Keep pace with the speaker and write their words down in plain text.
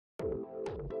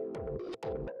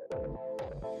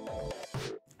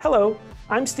Hello,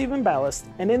 I'm Stephen Ballast,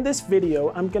 and in this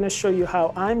video I'm going to show you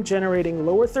how I'm generating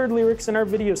lower third lyrics in our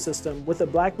video system with a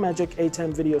Blackmagic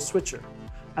ATEM video switcher.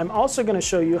 I'm also going to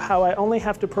show you how I only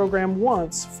have to program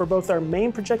once for both our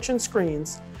main projection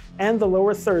screens and the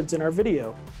lower thirds in our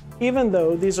video, even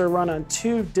though these are run on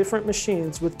two different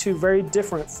machines with two very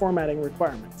different formatting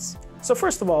requirements. So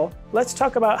first of all, let's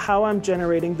talk about how I'm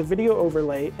generating the video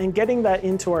overlay and getting that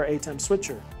into our ATEM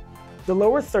switcher. The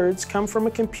lower thirds come from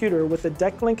a computer with a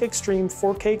Decklink Extreme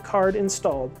 4K card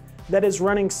installed that is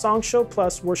running SongShow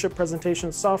Plus worship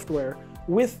presentation software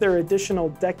with their additional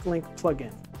Decklink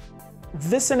plugin.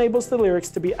 This enables the lyrics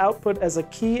to be output as a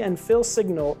key and fill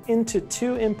signal into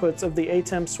two inputs of the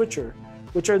ATEM switcher,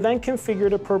 which are then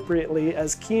configured appropriately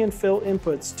as key and fill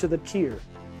inputs to the keyer.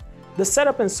 The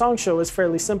setup in SongShow is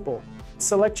fairly simple.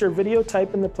 Select your video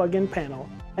type in the plugin panel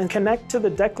and connect to the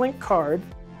Decklink card,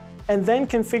 and then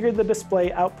configure the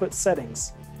display output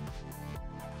settings.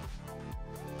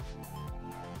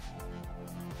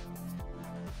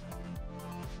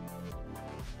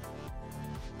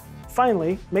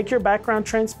 Finally, make your background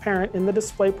transparent in the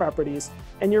display properties,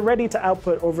 and you're ready to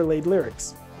output overlaid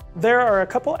lyrics. There are a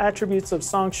couple attributes of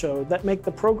SongShow that make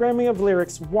the programming of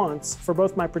lyrics once for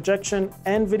both my projection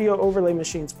and video overlay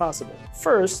machines possible.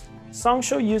 First,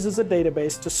 SongShow uses a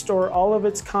database to store all of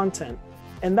its content,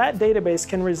 and that database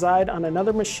can reside on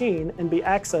another machine and be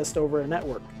accessed over a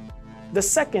network. The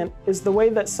second is the way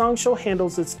that SongShow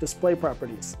handles its display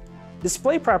properties.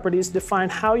 Display properties define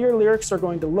how your lyrics are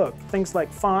going to look, things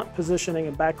like font, positioning,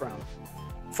 and background.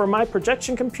 For my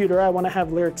projection computer, I want to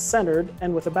have lyrics centered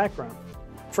and with a background.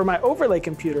 For my overlay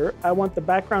computer, I want the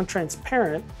background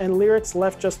transparent and lyrics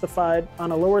left justified on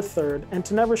a lower third and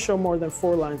to never show more than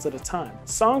 4 lines at a time.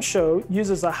 SongShow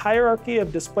uses a hierarchy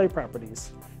of display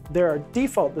properties. There are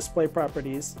default display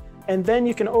properties, and then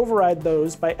you can override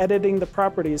those by editing the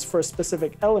properties for a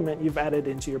specific element you've added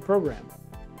into your program.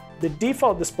 The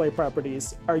default display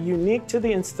properties are unique to the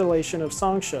installation of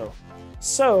SongShow.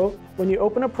 So, when you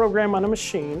open a program on a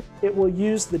machine, it will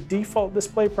use the default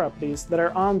display properties that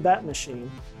are on that machine,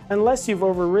 unless you've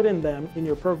overridden them in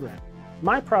your program.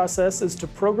 My process is to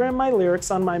program my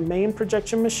lyrics on my main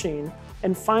projection machine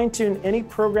and fine-tune any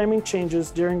programming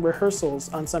changes during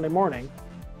rehearsals on Sunday morning.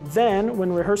 Then,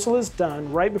 when rehearsal is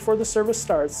done, right before the service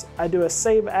starts, I do a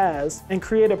save as and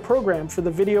create a program for the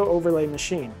video overlay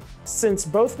machine. Since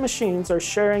both machines are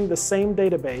sharing the same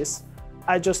database,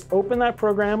 I just open that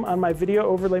program on my video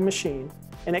overlay machine,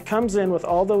 and it comes in with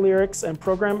all the lyrics and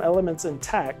program elements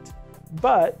intact.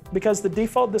 But because the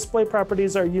default display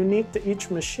properties are unique to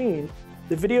each machine,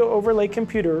 the video overlay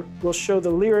computer will show the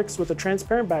lyrics with a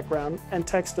transparent background and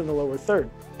text in the lower third.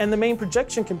 And the main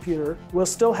projection computer will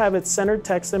still have its centered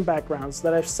text and backgrounds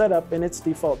that I've set up in its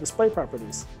default display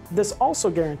properties. This also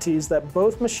guarantees that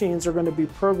both machines are going to be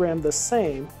programmed the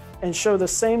same and show the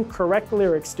same correct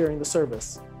lyrics during the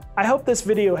service. I hope this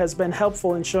video has been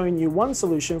helpful in showing you one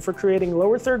solution for creating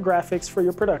lower third graphics for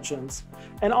your productions,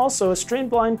 and also a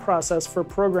streamlined process for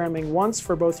programming once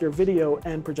for both your video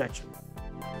and projection.